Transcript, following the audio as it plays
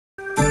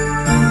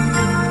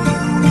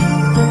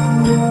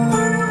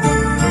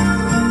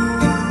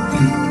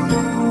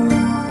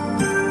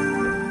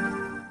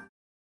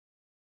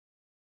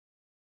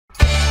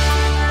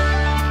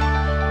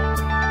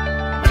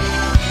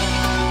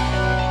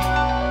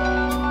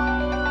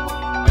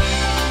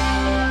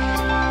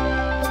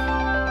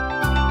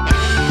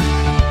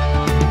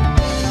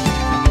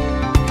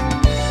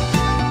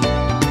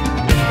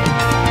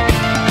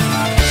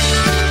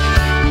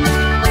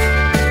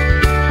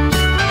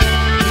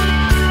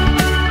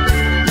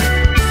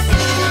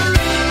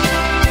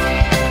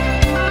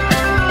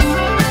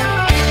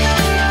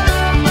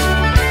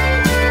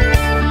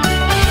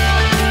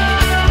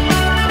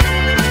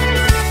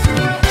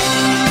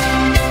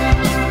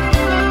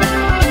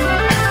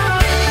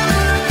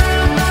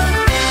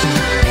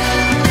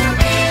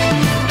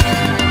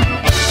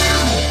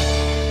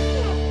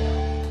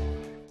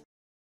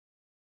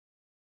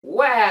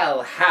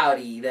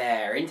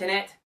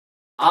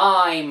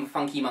I'm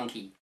Funky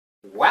Monkey.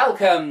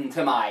 Welcome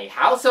to my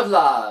House of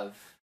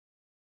Love.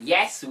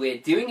 Yes, we're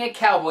doing a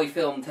cowboy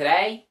film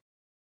today.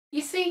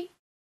 You see,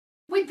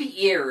 with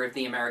the era of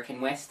the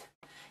American West,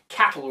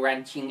 cattle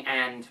ranching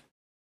and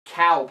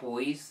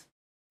cowboys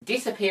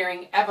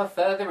disappearing ever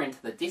further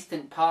into the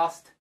distant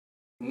past,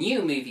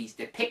 new movies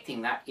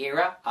depicting that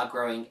era are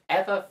growing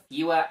ever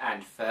fewer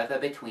and further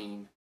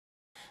between.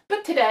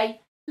 But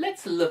today,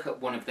 let's look at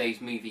one of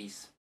those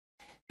movies.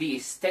 The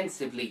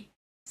ostensibly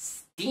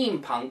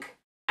steampunk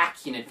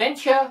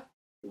action-adventure,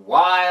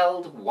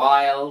 Wild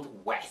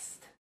Wild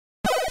West.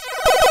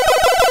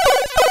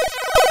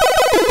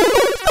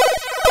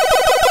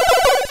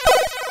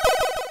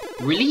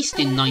 Released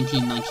in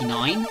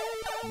 1999,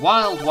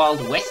 Wild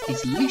Wild West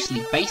is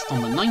loosely based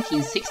on the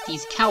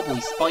 1960s cowboy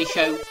spy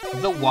show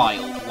The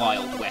Wild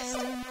Wild West.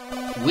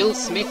 Will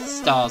Smith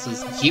stars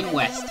as Jim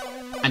West,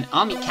 an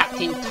army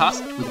captain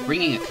tasked with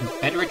bringing a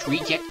Confederate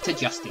reject to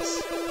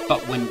justice.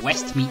 But when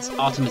West meets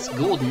Artemus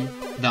Gordon,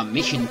 the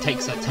mission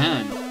takes a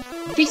turn.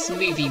 This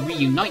movie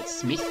reunites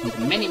Smith with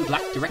Men in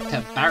Black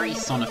director Barry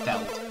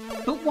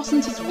Sonnenfeld, but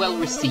wasn't as well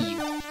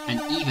received, and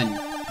even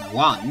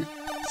won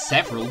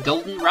several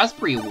Golden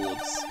Raspberry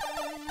Awards.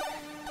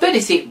 But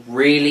is it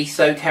really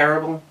so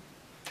terrible?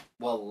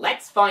 Well,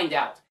 let's find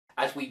out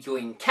as we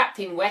join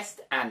Captain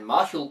West and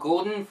Marshal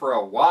Gordon for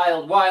a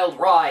wild, wild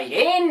ride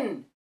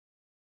in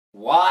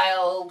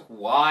Wild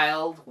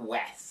Wild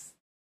West.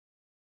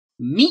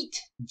 Meet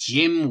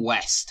Jim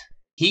West.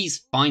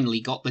 He's finally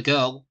got the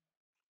girl.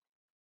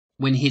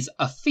 When his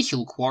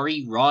official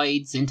quarry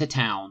rides into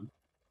town.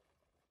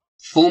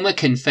 Former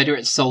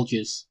Confederate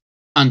soldiers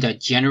under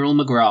General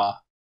McGraw,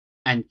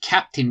 and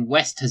Captain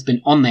West has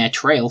been on their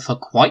trail for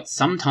quite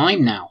some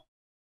time now.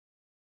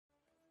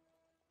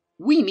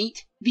 We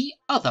meet the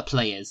other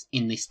players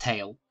in this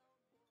tale.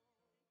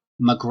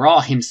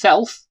 McGraw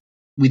himself,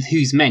 with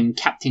whose men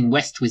Captain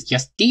West was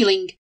just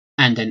dealing,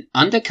 and an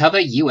undercover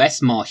US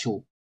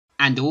Marshal.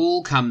 And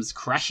all comes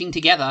crashing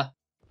together,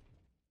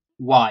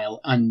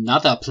 while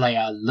another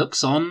player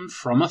looks on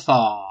from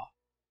afar.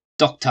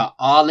 Dr.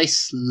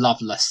 Arliss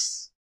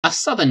Lovelace, a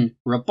southern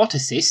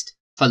roboticist,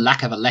 for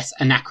lack of a less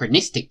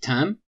anachronistic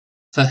term,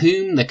 for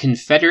whom the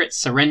Confederate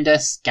surrender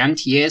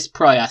scant years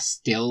prior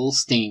still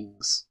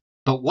stings.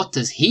 But what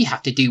does he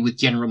have to do with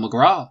General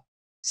McGraw?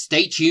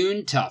 Stay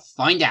tuned to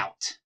find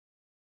out.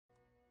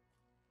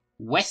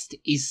 West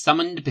is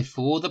summoned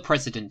before the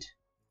President.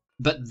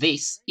 But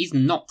this is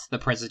not the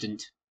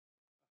President.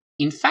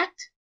 In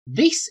fact,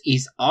 this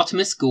is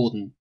Artemus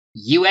Gordon,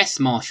 US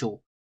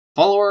Marshal,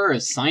 follower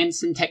of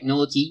science and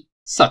technology,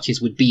 such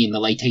as would be in the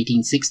late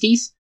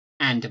 1860s,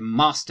 and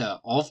master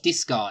of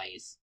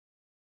disguise.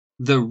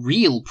 The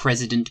real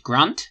President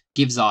Grant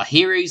gives our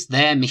heroes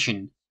their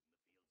mission.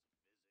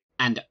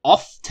 And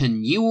off to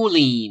New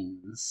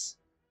Orleans,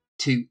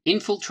 to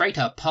infiltrate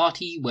a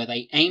party where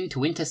they aim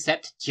to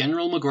intercept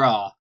General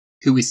McGraw,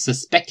 who is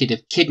suspected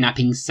of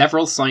kidnapping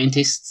several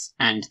scientists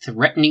and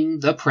threatening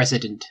the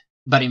president.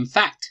 But in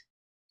fact,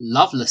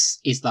 Lovelace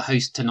is the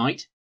host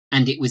tonight,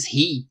 and it was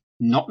he,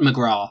 not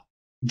McGraw,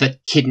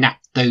 that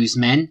kidnapped those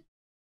men.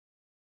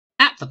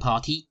 At the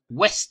party,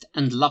 West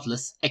and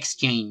Lovelace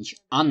exchange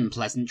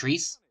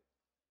unpleasantries.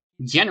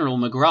 General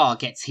McGraw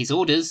gets his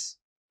orders,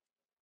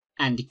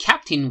 and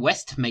Captain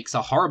West makes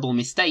a horrible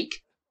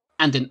mistake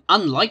and an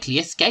unlikely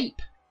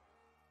escape.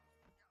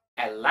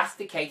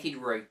 Elasticated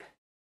rope.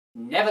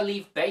 Never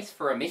leave base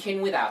for a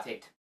mission without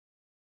it.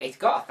 It's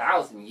got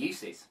 1,000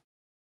 uses.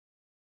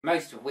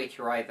 Most of which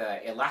are either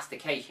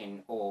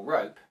elastication or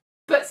rope,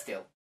 but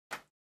still.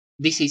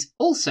 This is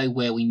also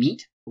where we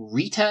meet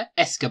Rita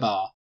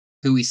Escobar,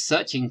 who is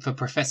searching for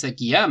Professor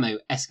Guillermo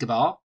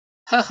Escobar,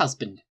 her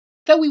husband,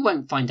 though we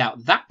won't find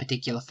out that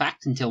particular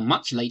fact until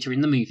much later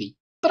in the movie,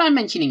 but I'm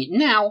mentioning it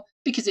now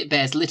because it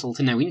bears little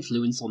to no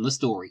influence on the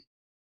story.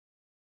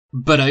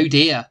 But oh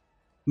dear,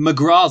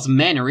 McGraw's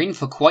men are in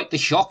for quite the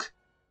shock.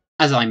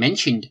 As I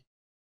mentioned,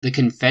 the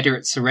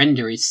Confederate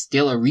surrender is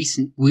still a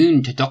recent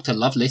wound to Dr.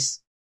 Lovelace,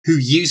 who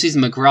uses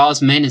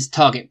McGraw's men as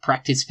target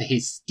practice for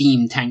his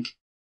steam tank,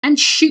 and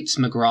shoots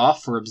McGraw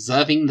for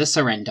observing the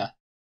surrender.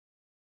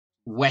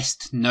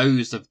 West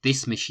knows of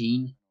this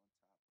machine.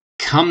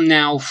 Come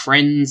now,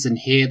 friends, and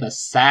hear the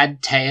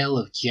sad tale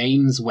of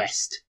James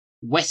West.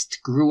 West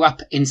grew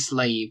up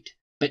enslaved,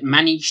 but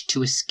managed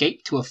to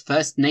escape to a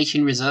First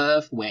Nation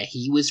reserve where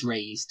he was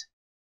raised.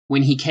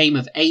 When he came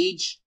of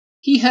age,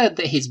 he heard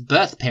that his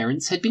birth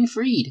parents had been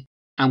freed,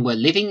 and were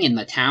living in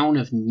the town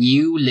of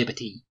New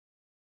Liberty.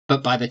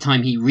 But by the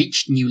time he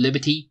reached New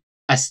Liberty,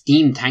 a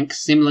steam tank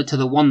similar to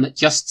the one that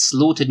just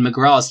slaughtered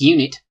McGraw's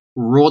unit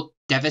wrought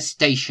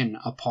devastation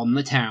upon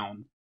the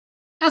town.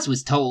 As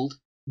was told,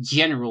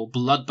 General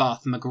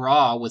Bloodbath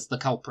McGraw was the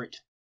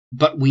culprit.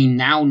 But we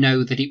now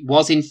know that it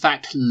was in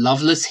fact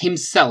Lovelace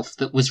himself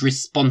that was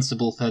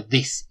responsible for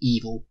this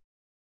evil.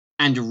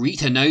 And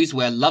Rita knows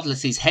where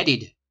Lovelace is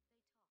headed.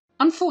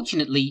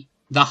 Unfortunately,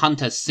 the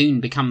hunter soon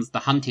becomes the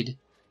hunted.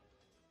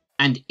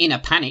 And in a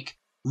panic,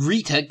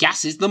 Rita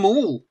gasses them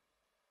all.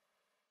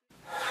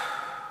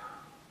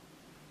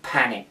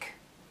 Panic.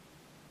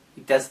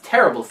 It does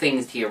terrible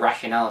things to your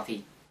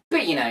rationality.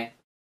 But you know,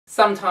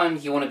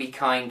 sometimes you want to be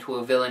kind to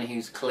a villain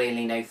who's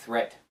clearly no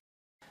threat.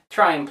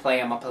 Try and play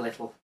him up a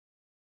little.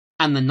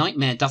 And the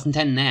nightmare doesn't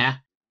end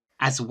there,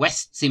 as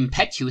West's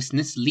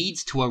impetuousness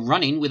leads to a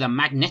run-in with a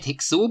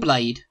magnetic saw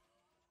blade,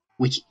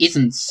 which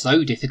isn't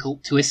so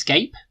difficult to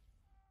escape.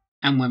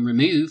 And when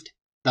removed,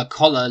 the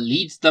collar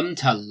leads them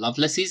to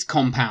Loveless's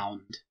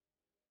compound,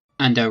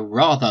 and a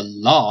rather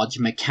large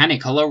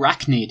mechanical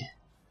arachnid,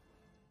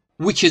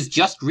 which has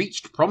just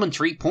reached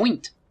Promontory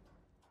Point.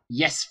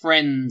 Yes,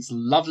 friends,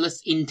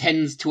 Loveless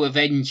intends to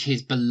avenge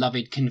his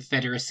beloved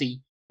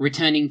Confederacy,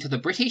 returning to the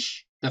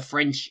British, the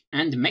French,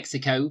 and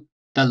Mexico,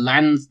 the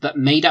lands that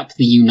made up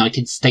the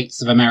United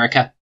States of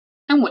America,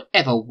 and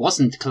whatever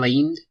wasn't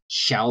claimed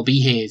shall be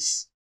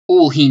his.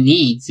 All he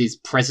needs is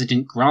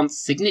President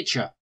Grant's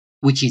signature,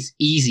 which is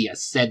easier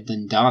said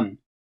than done.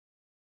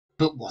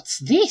 But what's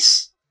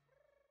this?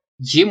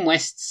 Jim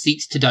West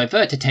seeks to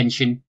divert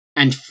attention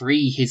and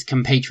free his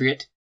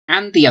compatriot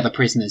and the other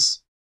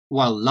prisoners.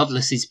 While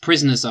Loveless's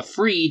prisoners are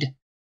freed,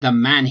 the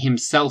man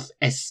himself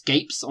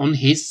escapes on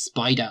his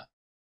spider,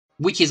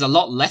 which is a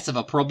lot less of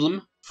a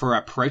problem for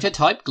a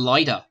prototype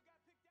glider.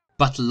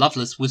 But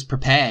Loveless was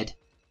prepared.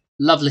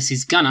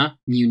 Loveless's gunner,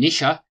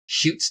 Munitia,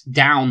 shoots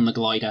down the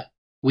glider,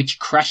 which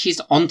crashes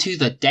onto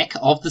the deck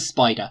of the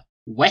spider.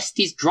 West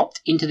is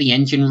dropped into the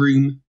engine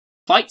room,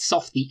 fights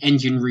off the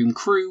engine room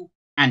crew,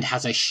 and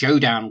has a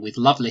showdown with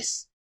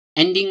Loveless,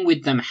 ending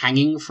with them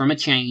hanging from a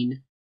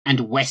chain,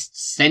 and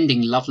West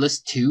sending Loveless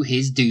to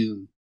his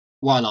doom,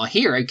 while our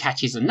hero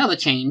catches another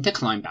chain to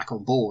climb back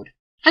on board,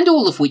 and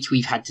all of which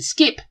we've had to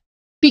skip,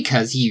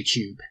 because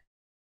YouTube.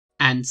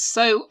 And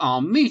so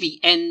our movie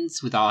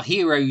ends with our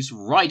heroes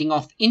riding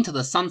off into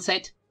the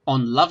sunset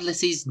on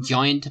Loveless's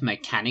giant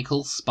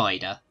mechanical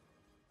spider.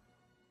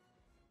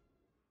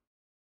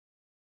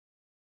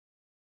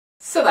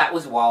 So that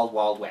was Wild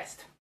Wild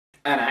West.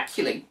 And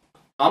actually,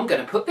 I'm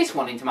going to put this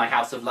one into my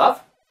House of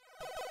Love.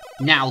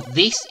 Now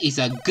this is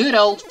a good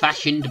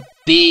old-fashioned,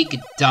 big,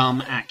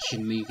 dumb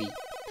action movie.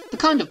 The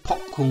kind of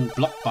popcorn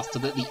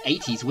blockbuster that the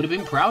 80s would have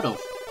been proud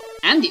of.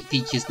 And it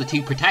features the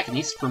two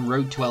protagonists from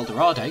Road to El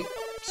Dorado,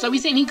 so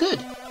is it any good?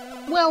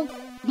 Well,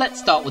 let's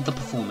start with the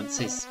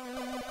performances.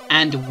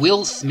 And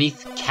Will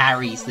Smith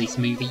carries this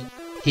movie,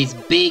 his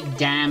big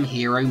damn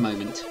hero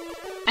moment.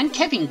 And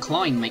Kevin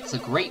Kline makes a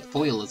great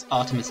foil as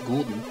Artemus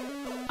Gordon,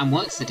 and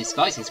works the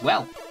disguises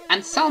well.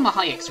 And Salma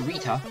Hayek's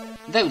Rita,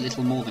 though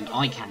little more than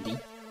eye candy,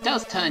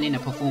 does turn in a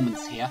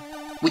performance here,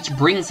 which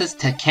brings us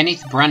to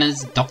Kenneth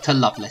Branagh's Dr.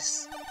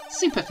 Loveless.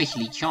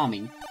 Superficially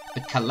charming,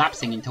 but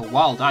collapsing into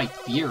wild-eyed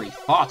fury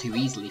far too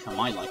easily for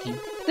my liking.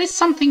 There's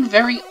something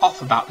very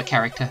off about the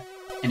character,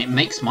 and it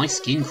makes my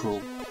skin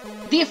crawl.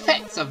 The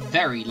effects are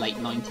very late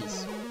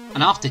 90s,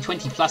 and after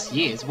 20 plus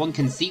years one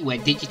can see where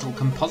digital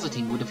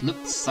compositing would have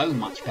looked so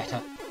much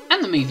better.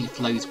 And the movie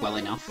flows well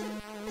enough,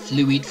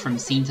 fluid from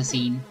scene to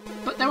scene,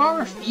 but there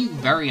are a few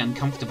very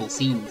uncomfortable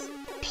scenes.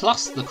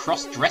 Plus the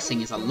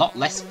cross-dressing is a lot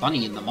less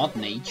funny in the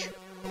modern age.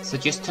 So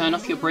just turn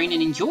off your brain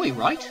and enjoy,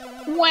 right?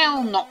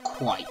 Well, not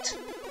quite.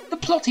 The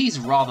plot is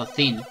rather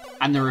thin,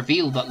 and the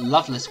reveal that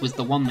Loveless was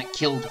the one that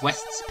killed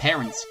West's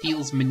parents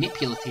feels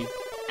manipulative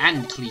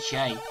and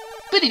cliché.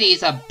 But it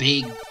is a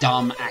big,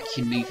 dumb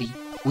action movie,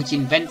 which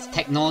invents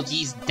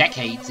technologies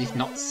decades if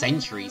not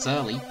centuries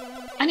early,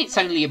 and it's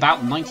only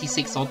about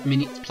 96 odd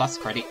minutes plus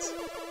credits,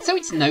 so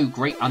it's no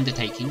great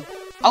undertaking.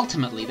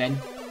 Ultimately then,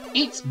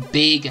 it's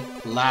big,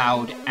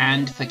 loud,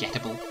 and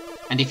forgettable,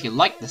 and if you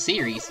like the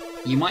series,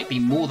 you might be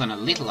more than a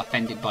little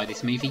offended by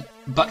this movie.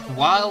 But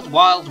Wild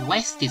Wild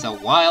West is a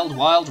wild,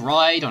 wild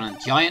ride on a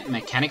giant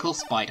mechanical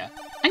spider,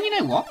 and you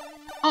know what?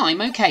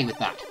 I'm okay with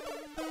that.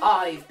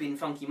 I've been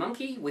Funky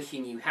Monkey,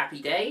 wishing you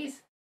happy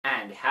days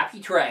and happy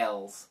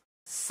trails.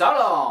 So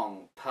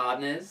long,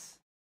 partners.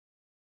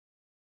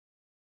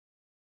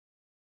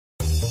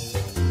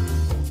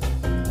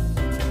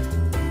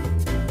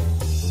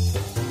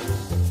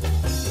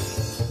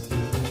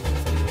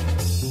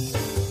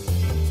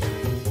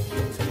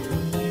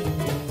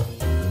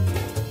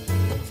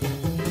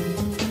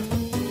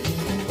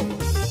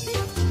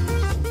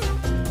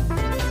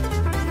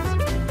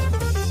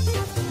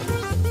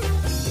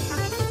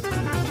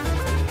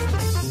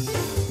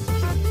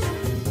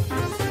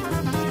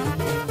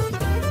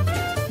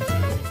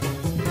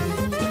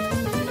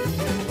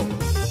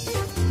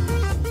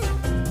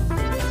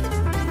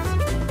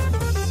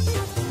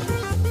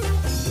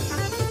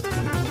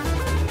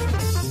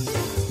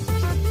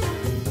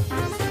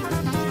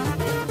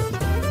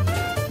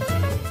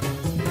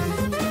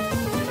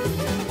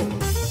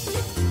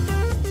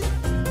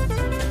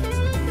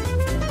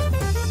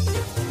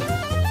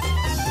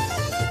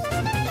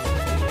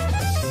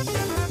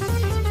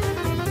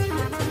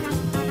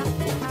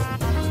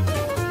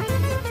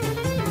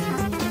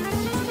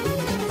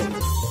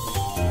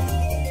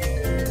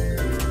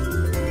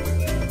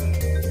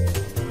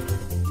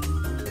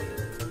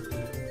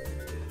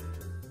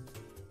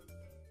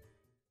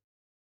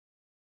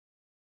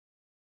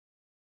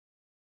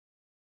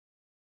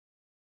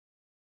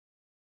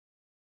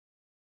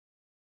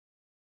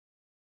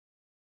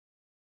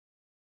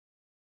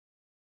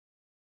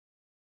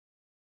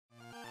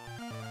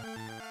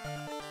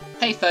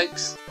 Hey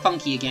folks,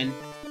 Funky again.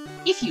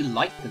 If you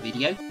liked the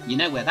video, you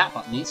know where that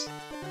button is.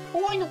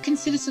 Or why not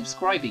consider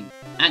subscribing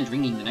and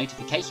ringing the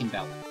notification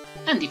bell?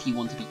 And if you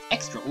want to be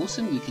extra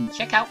awesome, you can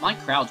check out my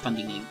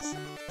crowdfunding links.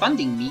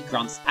 Funding me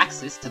grants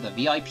access to the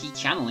VIP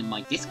channel in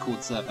my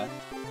Discord server,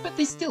 but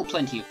there's still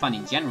plenty of fun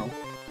in general.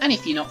 And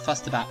if you're not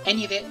fussed about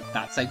any of it,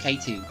 that's okay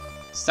too.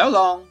 So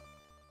long!